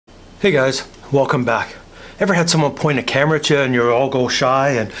Hey guys, welcome back. Ever had someone point a camera at you and you all go shy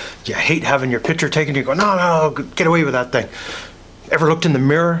and you hate having your picture taken? You go, no, get away with that thing. Ever looked in the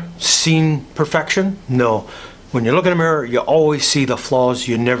mirror, seen perfection? No. When you look in the mirror, you always see the flaws,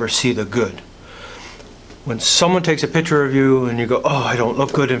 you never see the good. When someone takes a picture of you and you go, oh, I don't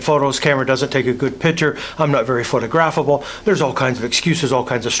look good in photos, camera doesn't take a good picture, I'm not very photographable, there's all kinds of excuses, all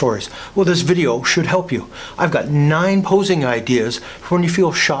kinds of stories. Well, this video should help you. I've got 9 posing ideas for when you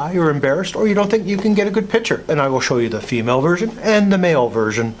feel shy or embarrassed or you don't think you can get a good picture. And I will show you the female version and the male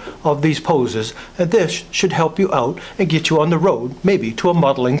version of these poses. And this should help you out and get you on the road, maybe to a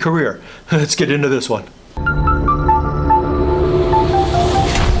modeling career. Let's get into this one.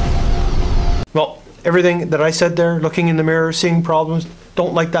 Well, everything that I said there, looking in the mirror, seeing problems,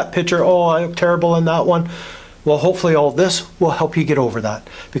 don't like that picture, oh, I look terrible in that one. Well, hopefully all this will help you get over that,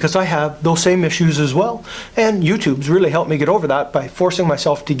 because I have those same issues as well. And YouTube's really helped me get over that by forcing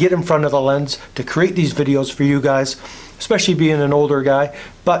myself to get in front of the lens, to create these videos for you guys, especially being an older guy.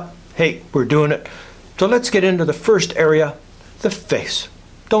 But hey, we're doing it. So let's get into the first area, the face.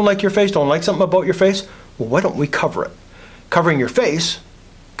 Don't like your face, don't like something about your face? Well, why don't we cover it? Covering your face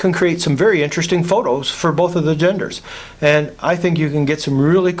can create some very interesting photos for both of the genders. And I think you can get some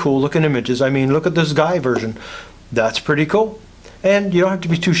really cool looking images. I mean, look at this guy version. That's pretty cool. And you don't have to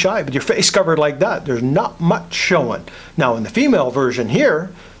be too shy with your face covered like that. There's not much showing. Now in the female version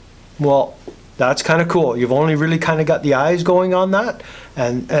here, well, that's kind of cool. You've only really kind of got the eyes going on that,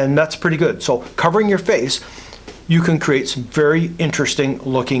 and that's pretty good. So covering your face, you can create some very interesting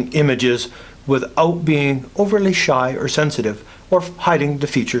looking images without being overly shy or sensitive, or hiding the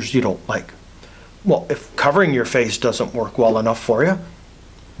features you don't like. Well, if covering your face doesn't work well enough for you,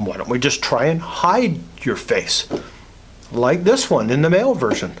 why don't we just try and hide your face? Like this one in the male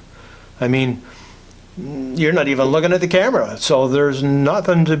version. I mean, you're not even looking at the camera, so there's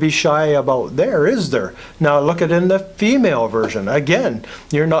nothing to be shy about there, is there? Now look at in the female version. Again,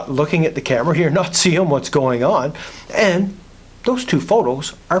 you're not looking at the camera, you're not seeing what's going on, and those 2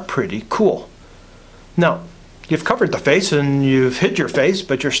 photos are pretty cool. Now, you've covered the face and you've hid your face,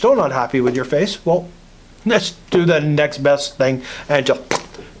 but you're still not happy with your face. Well, let's do the next best thing and just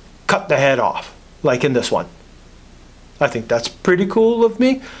cut the head off, like in this one. I think that's pretty cool of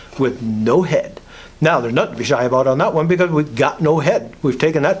me, with no head. Now, there's nothing to be shy about on that one because we've got no head. We've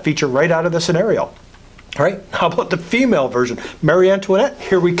taken that feature right out of the scenario. All right, how about the female version? Marie Antoinette,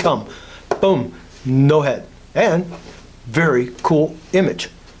 here we come. Boom, no head. And very cool image.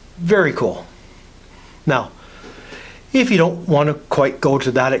 Very cool. Now, if you don't want to quite go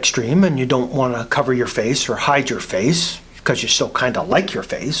to that extreme and you don't want to cover your face or hide your face because you still kind of like your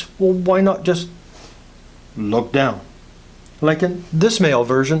face, well, why not just look down? Like in this male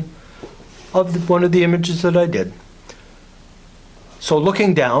version of one of the images that I did. So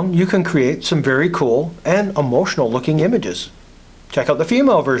looking down, you can create some very cool and emotional looking images. Check out the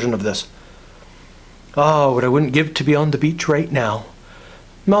female version of this. Oh, what I wouldn't give to be on the beach right now.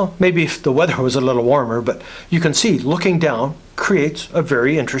 Well, maybe if the weather was a little warmer, but you can see looking down creates a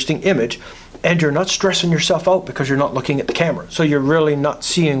very interesting image, and you're not stressing yourself out because you're not looking at the camera. So you're really not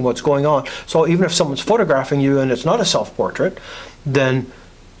seeing what's going on. So even if someone's photographing you and it's not a self-portrait, then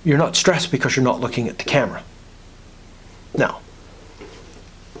you're not stressed because you're not looking at the camera. Now,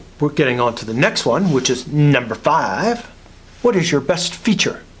 we're getting on to the next one, which is number 5. What is your best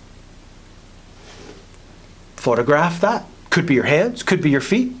feature? Photograph that. Could be your hands, could be your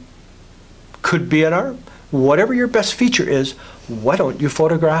feet, could be an arm. Whatever your best feature is, why don't you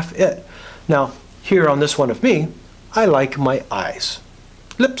photograph it? Now, here on this one of me, I like my eyes.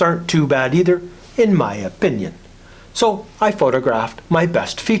 Lips aren't too bad either, in my opinion. So I photographed my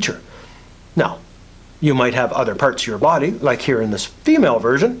best feature. Now, you might have other parts of your body, like here in this female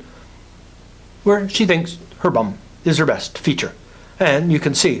version, where she thinks her bum is her best feature. And you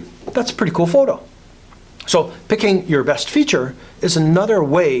can see, that's a pretty cool photo. So picking your best feature is another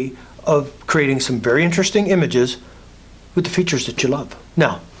way of creating some very interesting images with the features that you love.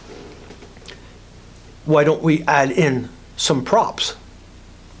 Now, why don't we add in some props?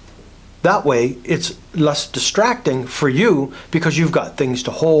 That way it's less distracting for you because you've got things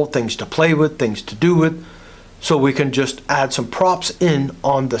to hold, things to play with, things to do with. So we can just add some props in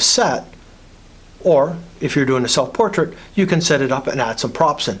on the set. Or if you're doing a self-portrait, you can set it up and add some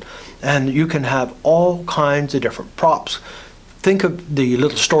props in. And you can have all kinds of different props. Think of the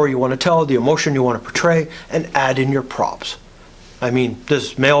little story you want to tell, the emotion you want to portray, and add in your props. I mean,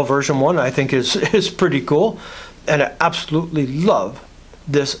 this male version one I think is pretty cool. And I absolutely love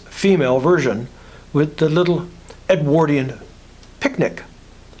this female version with the little Edwardian picnic.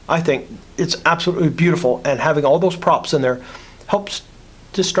 I think it's absolutely beautiful, and having all those props in there helps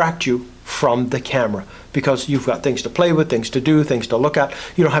distract you from the camera, because you've got things to play with, things to do, things to look at.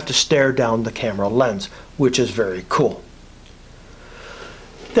 You don't have to stare down the camera lens, which is very cool.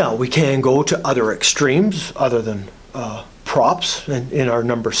 Now we can go to other extremes other than props in our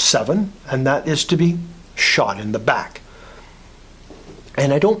number 7, and that is to be shot in the back.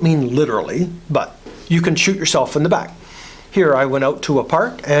 And I don't mean literally, but you can shoot yourself in the back. Here I went out to a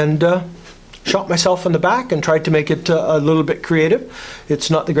park and shot myself in the back and tried to make it a little bit creative. It's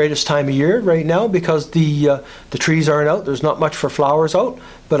not the greatest time of year right now because the trees aren't out. There's not much for flowers out,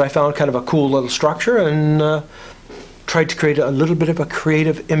 but I found kind of a cool little structure and tried to create a little bit of a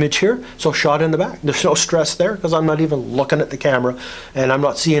creative image here. So shot in the back. There's no stress there because I'm not even looking at the camera and I'm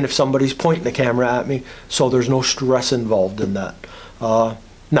not seeing if somebody's pointing the camera at me, so there's no stress involved in that.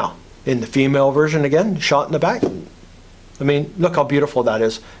 Now, in the female version again, shot in the back. I mean, look how beautiful that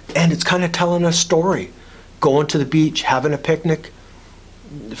is. And it's kind of telling a story. Going to the beach, having a picnic.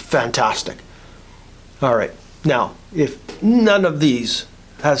 Fantastic. All right. Now, if none of these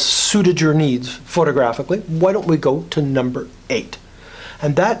has suited your needs photographically, why don't we go to number 8?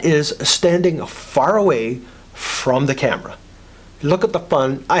 And that is standing far away from the camera. Look at the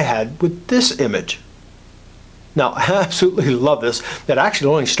fun I had with this image. Now, I absolutely love this. It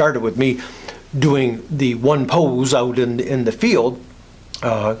actually only started with me doing the one pose out in the field.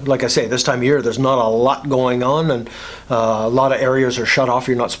 Like I say, this time of year there's not a lot going on, and a lot of areas are shut off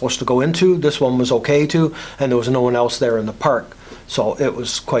you're not supposed to go into. This one was okay too, and there was no one else there in the park, so it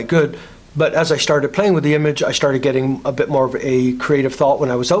was quite good. But as I started playing with the image, I started getting a bit more of a creative thought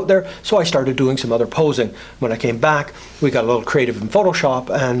when I was out there, so I started doing some other posing. When I came back, we got a little creative in Photoshop,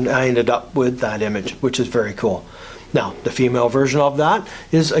 and I ended up with that image, which is very cool. Now, the female version of that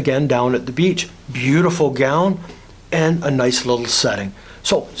is again down at the beach. Beautiful gown and a nice little setting.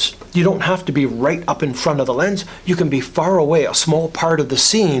 So you don't have to be right up in front of the lens. You can be far away, a small part of the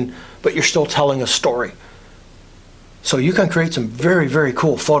scene, but you're still telling a story. So you can create some very, very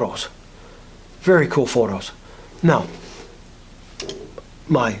cool photos. Very cool photos. Now,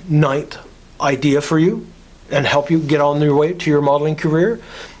 my 9th idea for you and help you get on your way to your modeling career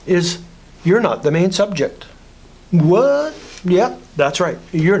is you're not the main subject. What? Yep, that's right.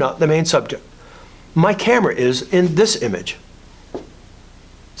 You're not the main subject. My camera is in this image.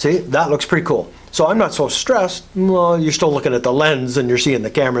 See, that looks pretty cool. So I'm not so stressed. Well, you're still looking at the lens and you're seeing the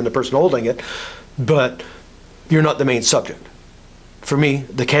camera and the person holding it, but you're not the main subject. For me,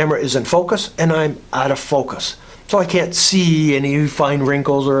 the camera is in focus and I'm out of focus. So I can't see any fine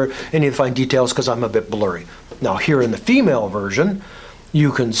wrinkles or any of the fine details because I'm a bit blurry. Now here in the female version,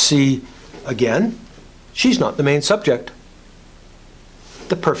 you can see, again, she's not the main subject.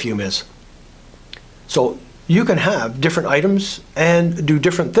 The perfume is. So you can have different items and do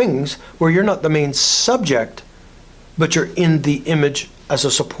different things where you're not the main subject, but you're in the image as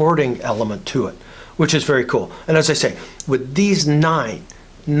a supporting element to it, which is very cool. And as I say, with these nine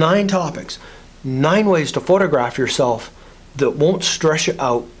topics, 9 ways to photograph yourself that won't stress you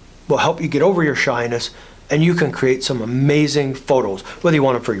out, will help you get over your shyness, and you can create some amazing photos, whether you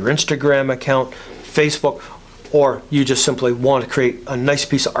want them for your Instagram account, Facebook, or you just simply want to create a nice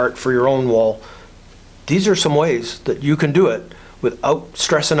piece of art for your own wall. These are some ways that you can do it without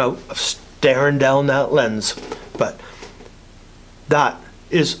stressing out of staring down that lens. But that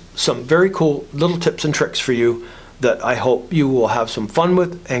is some very cool little tips and tricks for you that I hope you will have some fun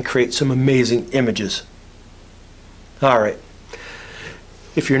with and create some amazing images. All right.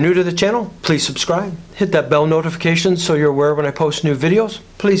 If you're new to the channel, please subscribe. Hit that bell notification so you're aware when I post new videos.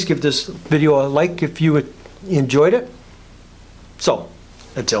 Please give this video a like if you enjoyed it. So,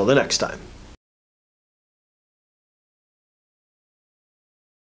 until the next time.